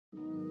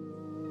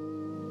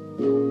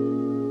Hello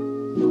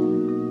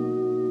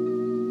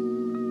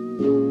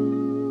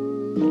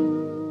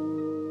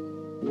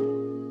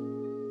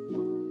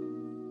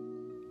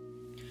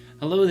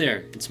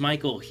there, it's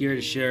Michael here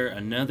to share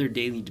another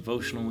daily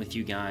devotional with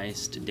you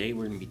guys. Today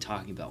we're going to be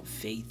talking about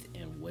faith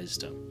and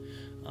wisdom.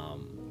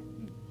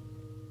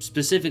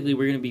 Specifically,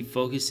 we're going to be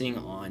focusing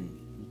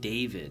on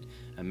David,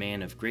 a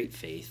man of great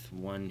faith,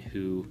 one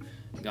who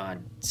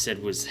God said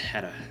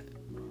had a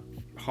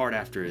heart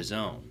after his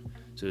own.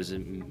 So he's a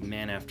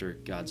man after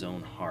God's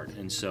own heart.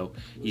 And so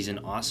he's an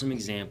awesome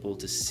example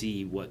to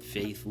see what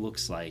faith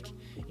looks like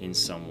in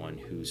someone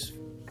who's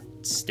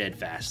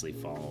steadfastly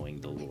following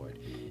the Lord.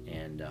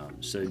 And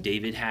so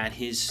David had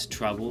his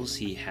troubles,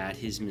 he had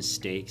his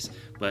mistakes,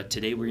 but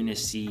today we're going to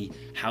see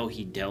how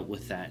he dealt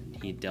with that.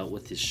 He dealt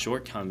with his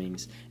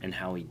shortcomings and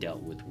how he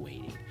dealt with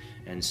waiting.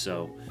 And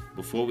so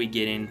before we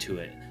get into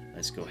it,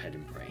 let's go ahead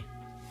and pray.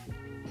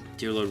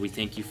 Dear Lord, we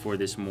thank you for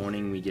this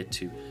morning. We get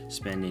to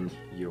spend in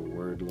your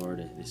word, Lord,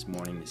 this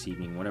morning, this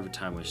evening, whatever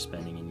time we're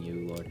spending in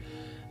you, Lord.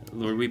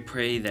 Lord, we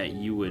pray that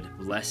you would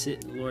bless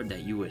it, Lord,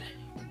 that you would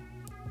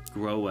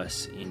grow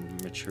us in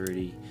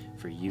maturity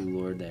for you,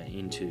 Lord, that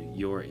into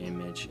your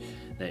image,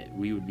 that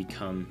we would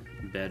become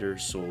better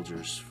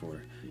soldiers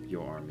for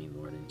your army,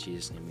 Lord. In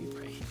Jesus' name we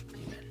pray.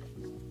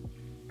 Amen.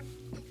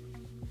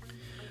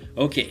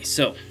 Okay,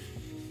 so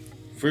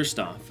first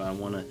off, I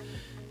want to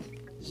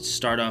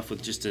start off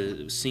with just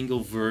a single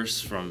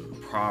verse from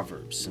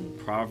Proverbs. In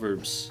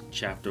Proverbs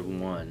chapter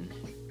 1,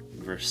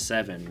 verse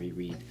 7, we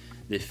read,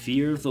 "The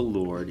fear of the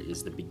Lord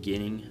is the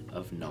beginning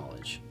of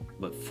knowledge,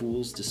 but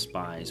fools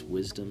despise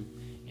wisdom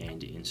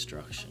and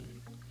instruction."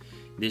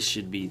 This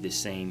should be the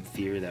same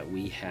fear that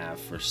we have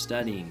for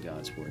studying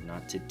God's Word,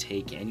 not to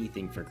take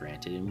anything for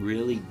granted and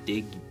really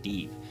dig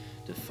deep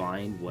to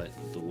find what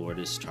the Lord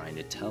is trying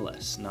to tell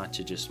us, not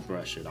to just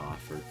brush it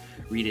off or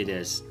read it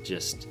as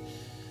just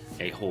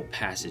a whole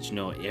passage.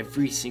 No,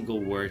 every single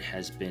word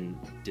has been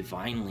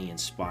divinely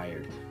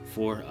inspired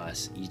for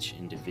us each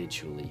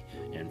individually,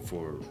 and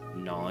for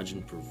knowledge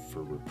and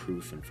for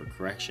reproof and for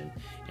correction,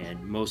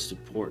 and most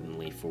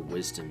importantly for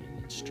wisdom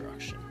and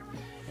instruction.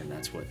 And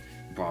that's what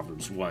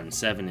Proverbs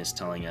 1:7 is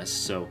telling us.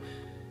 So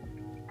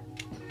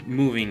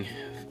moving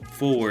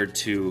forward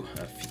to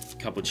a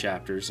couple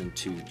chapters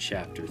into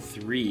chapter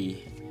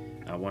 3,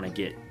 I want to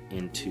get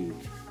into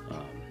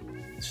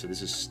so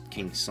this is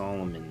King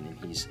Solomon, and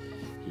he's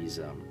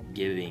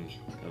giving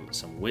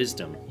some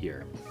wisdom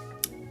here.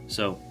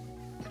 So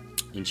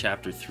in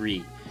chapter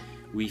 3,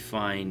 we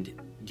find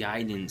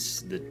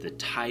guidance. The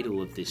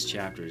title of this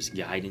chapter is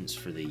Guidance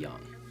for the Young.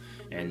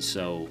 And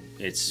so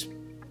it's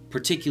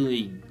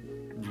particularly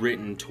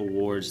written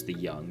towards the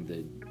young,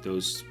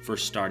 those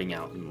first starting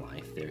out in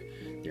life.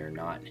 They're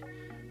not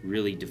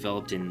really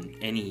developed in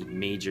any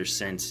major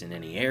sense in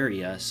any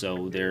area,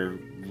 so they're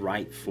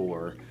ripe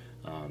for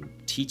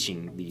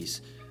teaching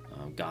these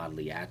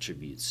godly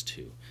attributes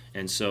to.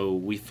 And so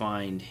we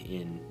find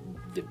in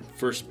the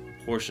first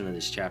portion of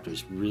this chapter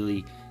is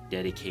really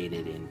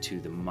dedicated into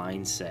the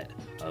mindset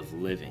of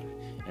living.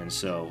 And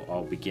so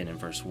I'll begin in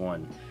verse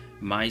 1.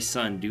 "My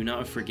son, do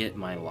not forget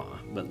my law,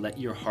 but let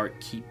your heart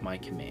keep my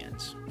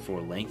commands.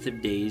 For length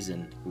of days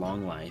and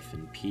long life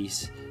and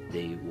peace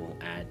they will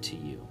add to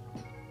you.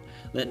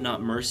 Let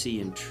not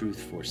mercy and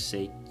truth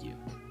forsake you.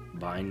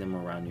 Bind them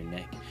around your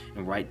neck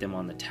and write them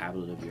on the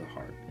tablet of your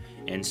heart,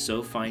 and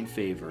so find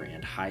favor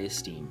and high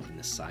esteem in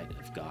the sight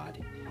of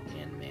God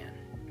and man."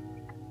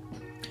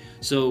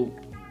 So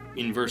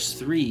in verse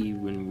 3,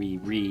 when we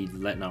read,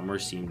 "Let not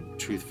mercy and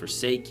truth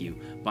forsake you,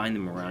 bind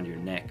them around your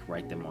neck,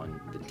 write them on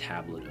the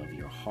tablet of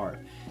your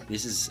heart,"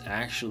 this is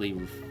actually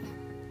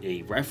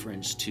a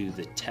reference to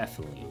the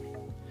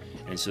Tefillin.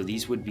 And so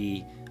these would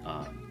be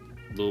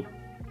little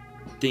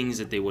things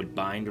that they would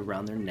bind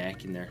around their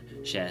neck and their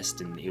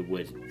chest, and it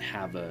would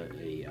have a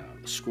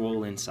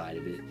scroll inside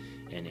of it,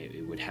 and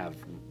they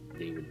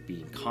would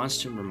be in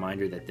constant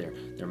reminder that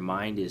their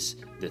mind is,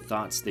 the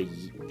thoughts they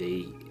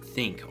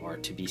think are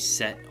to be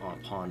set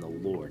upon the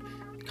Lord,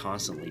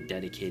 constantly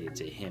dedicated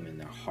to Him, and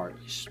their heart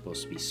is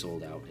supposed to be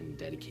sold out and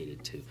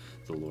dedicated to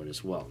the Lord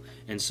as well.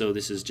 And so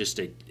this is just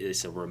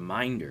it's a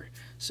reminder.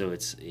 So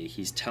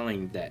he's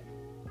telling that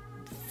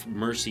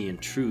mercy and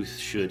truth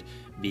should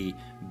be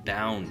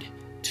bound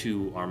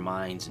to our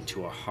minds and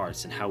to our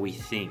hearts, and how we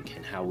think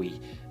and how we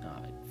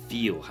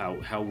feel,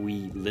 how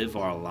we live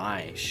our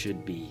lives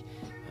should be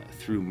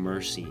through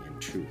mercy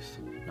and truth,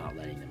 not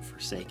letting them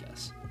forsake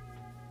us.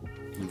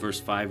 In verse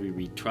 5 we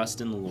read,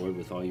 "Trust in the Lord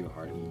with all your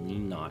heart and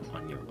lean not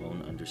on your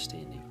own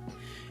understanding.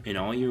 In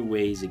all your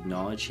ways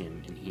acknowledge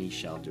Him, and He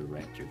shall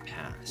direct your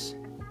paths."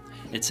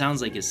 It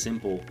sounds like a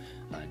simple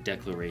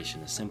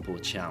declaration, a simple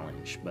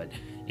challenge, but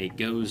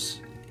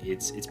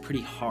it's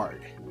pretty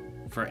hard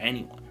for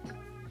anyone.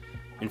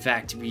 In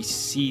fact, we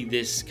see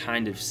this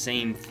kind of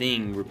same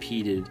thing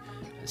repeated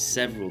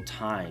several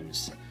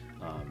times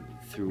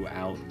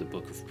throughout the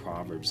book of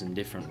Proverbs in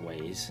different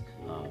ways,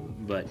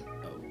 but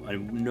a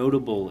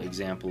notable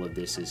example of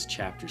this is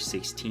chapter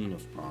 16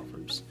 of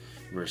Proverbs,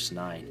 verse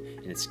 9,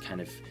 and it's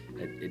kind of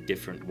a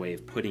different way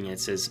of putting it. It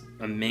says,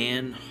 a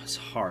man's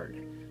heart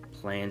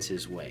plans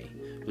his way,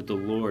 but the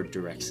Lord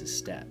directs his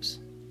steps.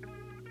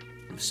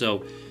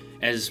 So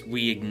as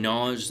we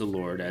acknowledge the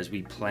Lord, as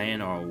we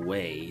plan our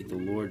way, the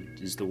Lord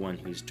is the one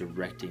who's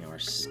directing our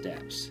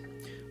steps.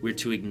 We're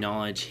to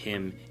acknowledge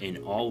him in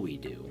all we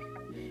do,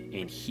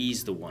 and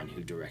he's the one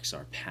who directs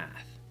our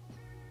path.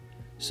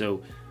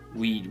 So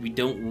we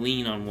don't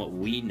lean on what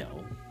we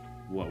know,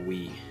 what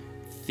we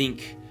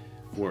think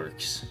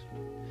works.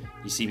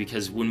 You see,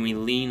 because when we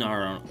lean on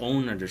our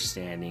own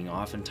understanding,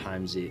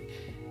 oftentimes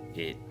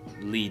it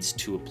leads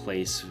to a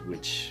place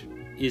which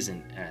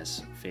isn't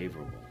as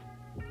favorable.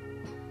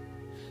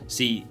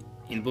 See,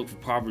 in the book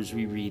of Proverbs,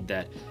 we read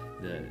that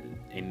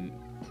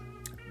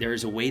there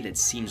is a way that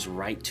seems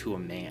right to a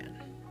man,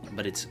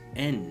 but its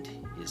end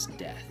is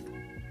death.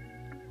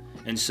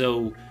 And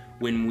so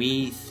when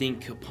we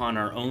think upon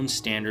our own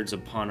standards,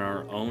 upon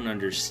our own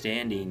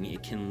understanding,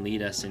 it can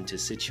lead us into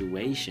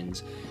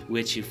situations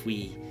which, if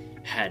we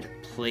had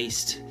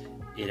placed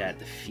it at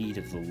the feet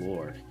of the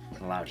Lord,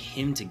 allowed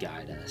him to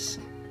guide us,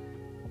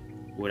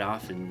 would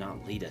often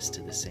not lead us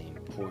to the same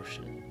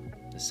portion,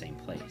 the same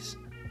place.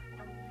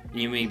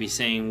 You may be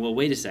saying, well,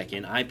 wait a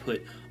second, I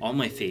put all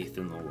my faith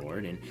in the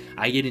Lord, and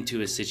I get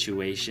into a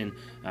situation,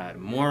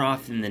 more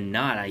often than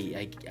not,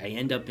 I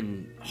end up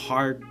in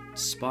hard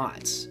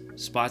spots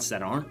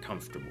that aren't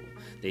comfortable.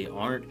 They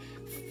aren't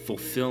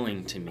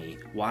fulfilling to me.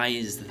 Why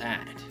is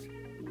that?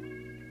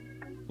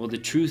 Well, the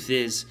truth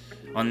is,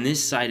 on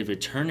this side of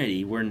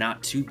eternity, we're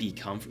not to be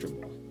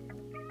comfortable.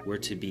 We're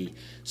to be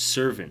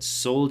servants,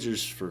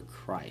 soldiers for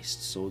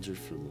Christ, soldiers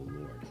for the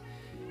Lord.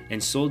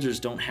 And soldiers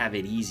don't have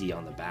it easy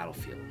on the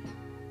battlefield.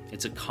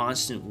 It's a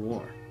constant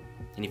war.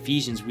 In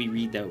Ephesians, we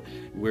read that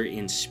we're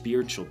in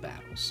spiritual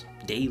battles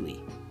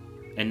daily.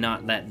 And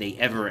not that they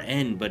ever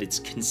end, but it's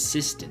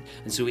consistent.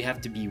 And so we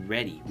have to be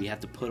ready. We have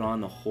to put on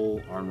the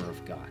whole armor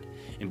of God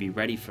and be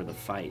ready for the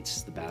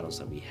fights, the battles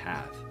that we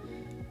have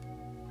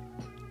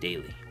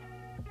daily.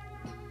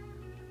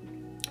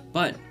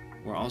 But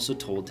we're also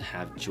told to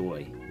have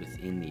joy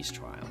within these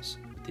trials,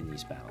 within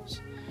these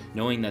battles,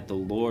 knowing that the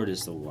Lord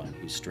is the one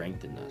who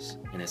strengthened us,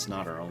 and it's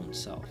not our own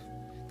self.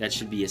 That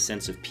should be a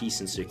sense of peace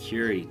and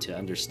security to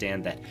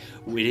understand that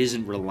it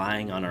isn't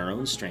relying on our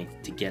own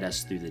strength to get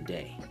us through the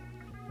day.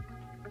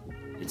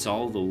 It's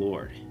all the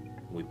Lord.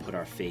 We put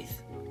our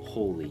faith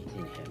wholly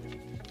in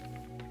him.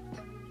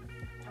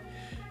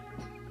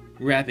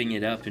 Wrapping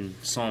it up in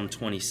Psalm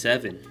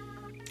 27,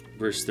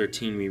 verse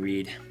 13, we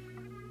read,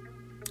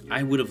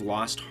 I would have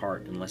lost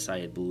heart unless I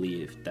had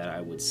believed that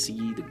I would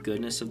see the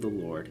goodness of the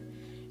Lord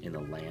in the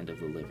land of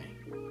the living.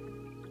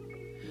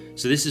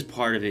 So this is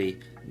part of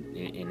an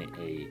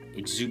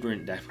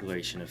exuberant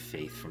declaration of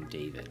faith from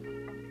David.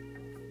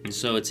 And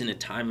so it's in a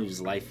time of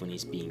his life when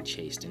he's being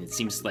chased, and it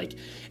seems like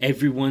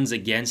everyone's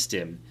against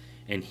him.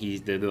 And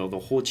the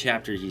whole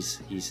chapter,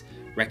 he's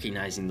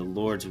recognizing the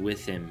Lord's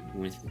with him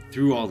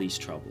through all these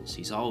troubles.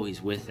 He's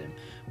always with him,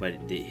 but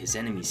his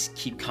enemies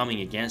keep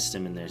coming against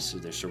him, and they're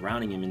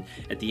surrounding him. And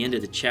at the end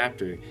of the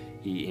chapter,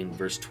 in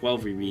verse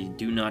 12, we read,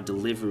 do not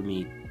deliver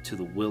me to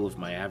the will of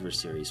my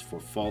adversaries, for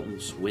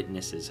false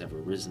witnesses have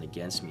arisen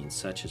against me, and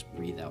such as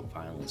breathe out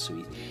violence. So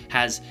he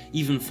has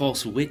even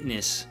false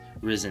witness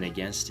risen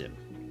against him.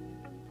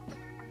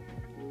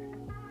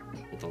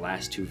 But the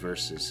last two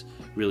verses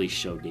really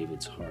show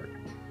David's heart.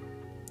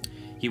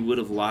 He would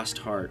have lost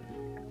heart.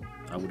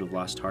 I would have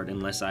lost heart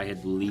unless I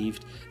had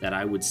believed that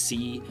I would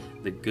see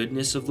the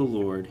goodness of the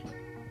Lord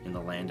in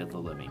the land of the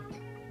living.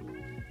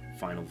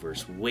 Final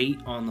verse, wait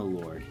on the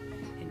Lord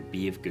and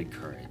be of good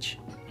courage,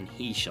 and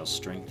he shall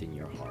strengthen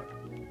your heart.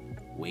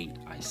 Wait,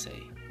 I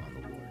say, on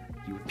the Lord.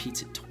 He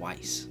repeats it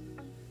twice,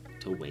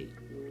 to wait.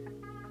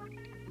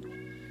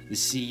 You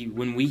see,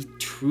 when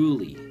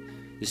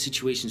the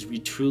situations we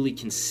truly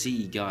can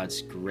see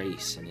God's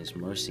grace and his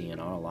mercy in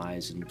our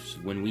lives, and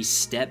when we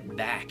step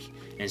back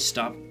and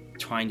stop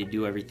trying to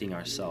do everything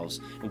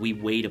ourselves, and we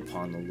wait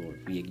upon the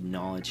Lord, we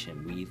acknowledge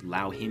him, we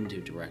allow him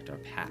to direct our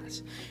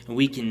paths, and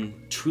we can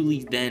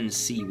truly then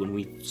see, when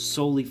we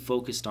solely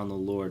focused on the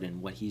Lord and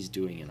what he's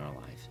doing in our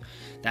life,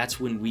 that's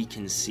when we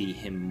can see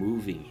him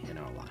moving in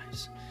our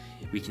lives.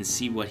 We can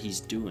see what he's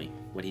doing,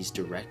 what he's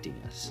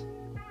directing us.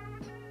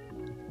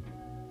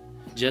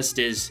 Just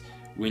as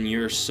when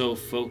you're so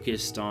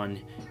focused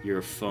on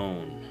your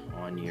phone,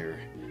 on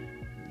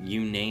you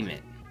name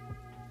it,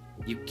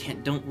 you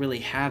don't really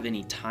have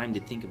any time to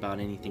think about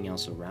anything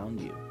else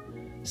around you.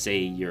 Say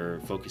you're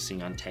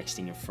focusing on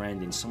texting a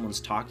friend and someone's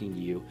talking to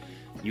you,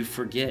 you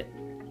forget,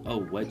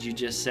 oh, what'd you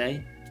just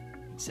say?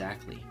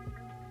 Exactly.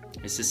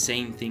 It's the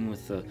same thing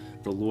with the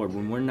Lord.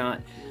 When we're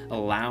not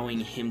allowing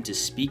him to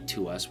speak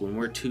to us, when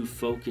we're too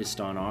focused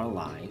on our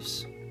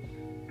lives,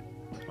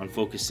 on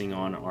focusing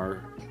on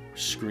our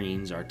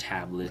screens, our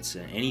tablets,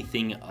 and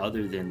anything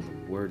other than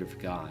the Word of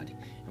God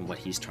and what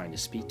he's trying to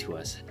speak to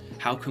us,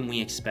 how can we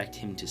expect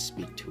him to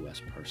speak to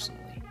us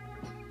personally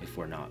if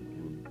we're not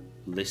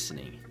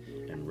listening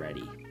and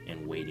ready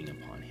and waiting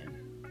upon him?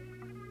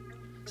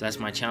 So that's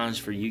my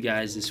challenge for you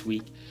guys this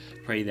week.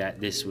 Pray that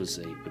this was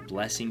a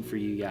blessing for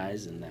you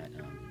guys, and that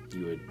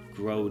you would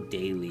grow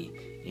daily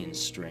in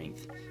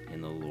strength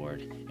in the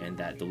Lord, and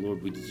that the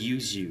Lord would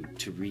use you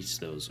to reach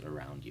those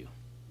around you.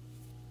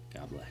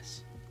 God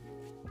bless.